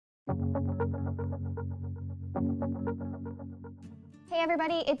Hey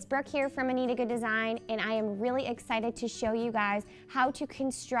everybody, it's Brooke here from Anita Goodesign, and I am really excited to show you guys how to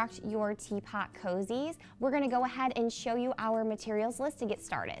construct your Teapot Cozies. We're going to go ahead and show you our materials list to get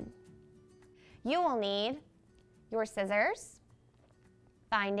started. You will need your scissors,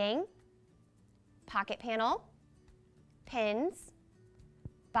 binding, pocket panel, pins,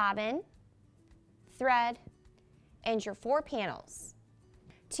 bobbin, thread, and your 4 panels.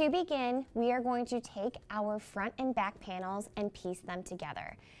 To begin, we are going to take our front and back panels and piece them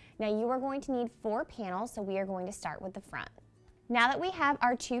together. Now you are going to need 4 panels, so we are going to start with the front. Now that we have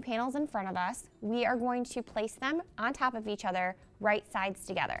our 2 panels in front of us, we are going to place them on top of each other, right sides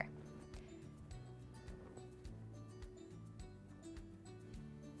together.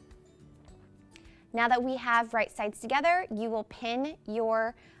 Now that we have right sides together, you will pin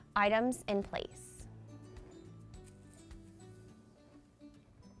your items in place.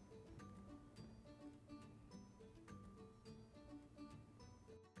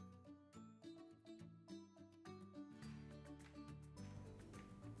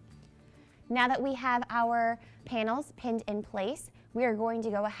 Now that we have our panels pinned in place, we are going to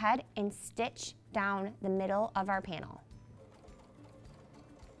go ahead and stitch down the middle of our panel.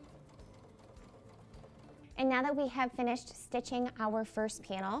 And now that we have finished stitching our first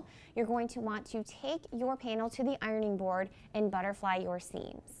panel, you're going to want to take your panel to the ironing board and butterfly your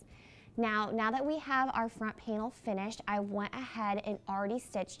seams. Now that we have our front panel finished, I went ahead and already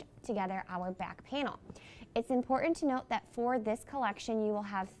stitched together our back panel. It's important to note that for this collection, you will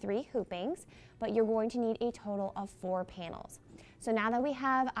have 3 hoopings, but you're going to need a total of 4 panels. So now that we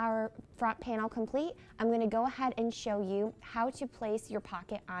have our front panel complete, I'm going to go ahead and show you how to place your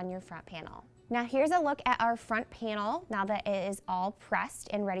pocket on your front panel. Now here's a look at our front panel now that it is all pressed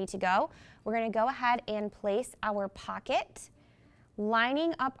and ready to go. We're going to go ahead and place our pocket,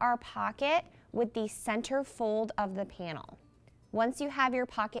 lining up our pocket with the center fold of the panel. Once you have your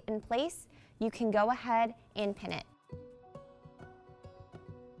pocket in place, you can go ahead and pin it.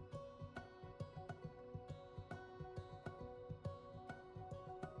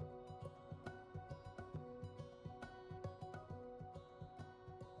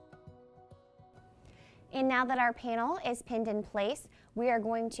 And now that our panel is pinned in place, we are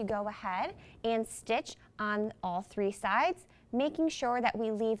going to go ahead and stitch on all 3 sides, making sure that we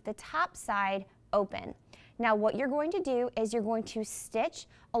leave the top side open. Now what you're going to do is you're going to stitch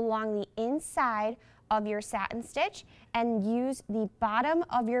along the inside of your satin stitch and use the bottom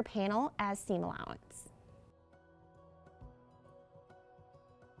of your panel as seam allowance.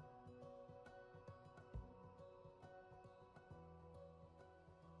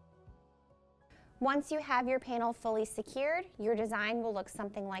 Once you have your panel fully secured, your design will look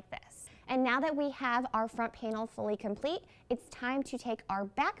something like this. And now that we have our front panel fully complete, it's time to take our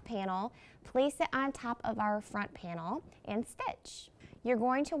back panel, place it on top of our front panel, and stitch. You're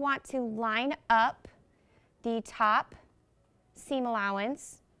going to want to line up the top seam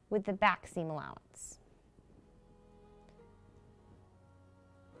allowance with the back seam allowance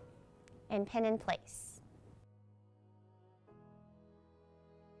and pin in place.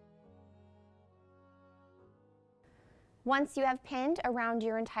 Once you have pinned around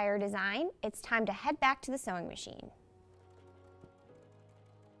your entire design, it's time to head back to the sewing machine.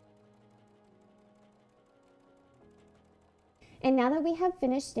 And now that we have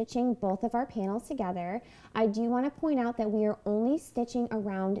finished stitching both of our panels together, I do want to point out that we are only stitching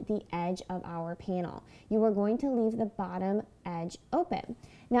around the edge of our panel. You are going to leave the bottom edge open.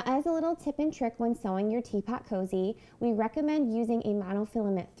 Now, as a little tip and trick when sewing your Teapot Cozy, we recommend using a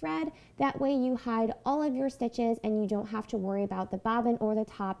monofilament thread. That way you hide all of your stitches and you don't have to worry about the bobbin or the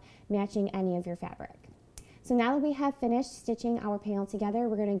top matching any of your fabric. So now that we have finished stitching our panel together,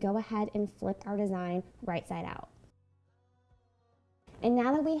 we're going to go ahead and flip our design right side out. And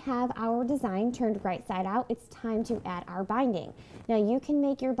now that we have our design turned right side out, it's time to add our binding. Now you can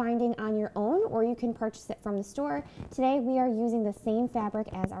make your binding on your own or you can purchase it from the store. Today we are using the same fabric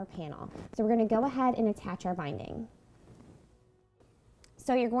as our panel. So we're going to go ahead and attach our binding.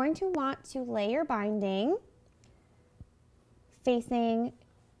 So you're going to want to lay your binding facing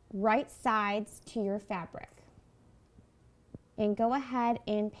right sides to your fabric. And go ahead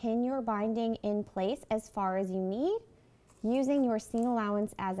and pin your binding in place as far as you need, using your seam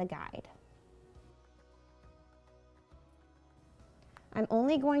allowance as a guide. I'm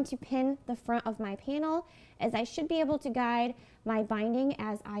only going to pin the front of my panel as I should be able to guide my binding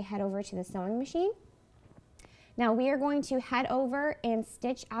as I head over to the sewing machine. Now we are going to head over and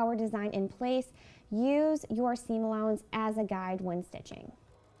stitch our design in place. Use your seam allowance as a guide when stitching.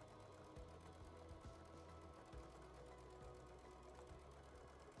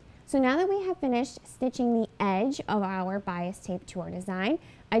 So now that we have finished stitching the edge of our bias tape to our design,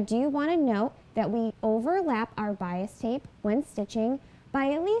 I do want to note that we overlap our bias tape when stitching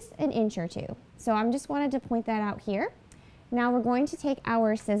by at least an inch or two. So I just wanted to point that out here. Now we're going to take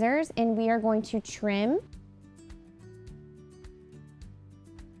our scissors and we are going to trim.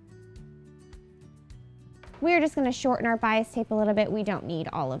 We are just going to shorten our bias tape a little bit. We don't need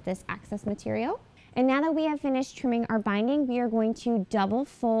all of this excess material. And now that we have finished trimming our binding, we are going to double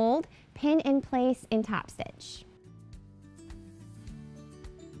fold, pin in place, and top stitch.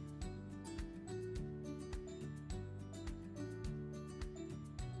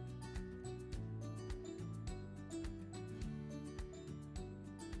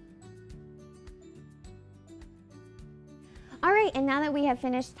 All right, and now that we have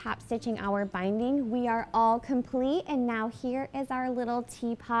finished top stitching our binding, we are all complete, and now here is our little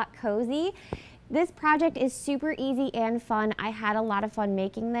teapot cozy. This project is super easy and fun. I had a lot of fun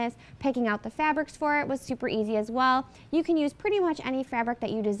making this. Picking out the fabrics for it was super easy as well. You can use pretty much any fabric that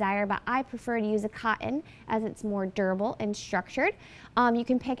you desire, but I prefer to use a cotton as it's more durable and structured. You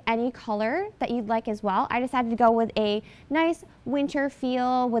can pick any color that you'd like as well. I decided to go with a nice winter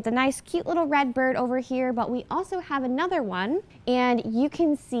feel with a nice cute little red bird over here, but we also have another one, and you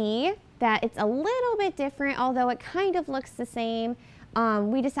can see that it's a little bit different, although it kind of looks the same.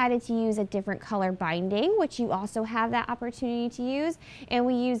 We decided to use a different color binding, which you also have that opportunity to use, and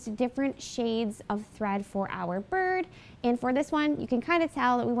we used different shades of thread for our bird. And for this one, you can kind of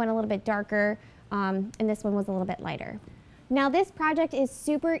tell that we went a little bit darker, and this one was a little bit lighter. Now this project is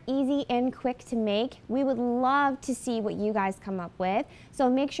super easy and quick to make. We would love to see what you guys come up with. So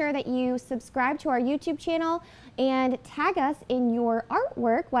make sure that you subscribe to our YouTube channel and tag us in your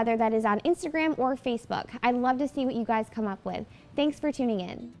artwork, whether that is on Instagram or Facebook. I'd love to see what you guys come up with. Thanks for tuning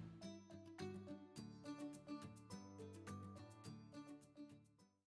in.